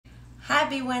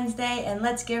Happy Wednesday, and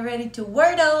let's get ready to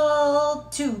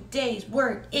Wordle. Today's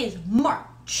word is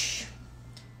March.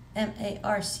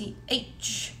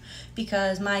 M-A-R-C-H.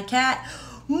 Because my cat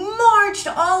marched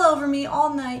all over me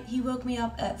all night. He woke me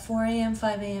up at 4 a.m.,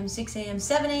 5 a.m., 6 a.m.,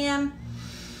 7 a.m.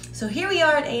 So here we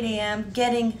are at 8 a.m.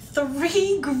 getting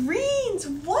 3 greens.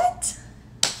 What?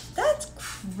 That's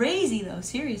crazy though,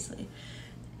 seriously.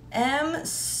 M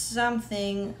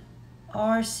something,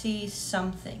 RC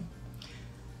something.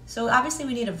 So obviously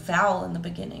we need a vowel in the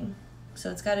beginning. So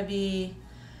it's got to be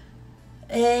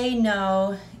A,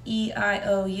 no,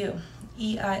 E-I-O-U.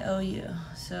 E-I-O-U.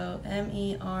 So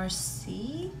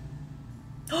M-E-R-C.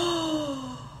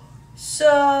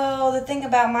 So the thing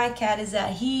about my cat is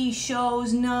that he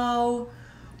shows no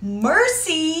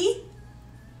mercy.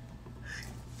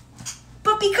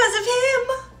 But because of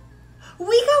him,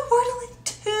 we got Wordle in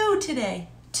 2 today.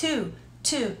 2.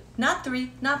 Not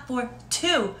 3, not 4,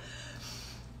 2.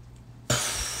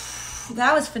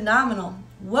 That was phenomenal.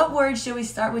 What word should we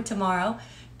start with tomorrow?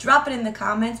 Drop it in the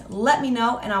comments. Let me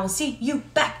know, and I will see you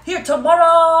back here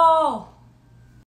tomorrow.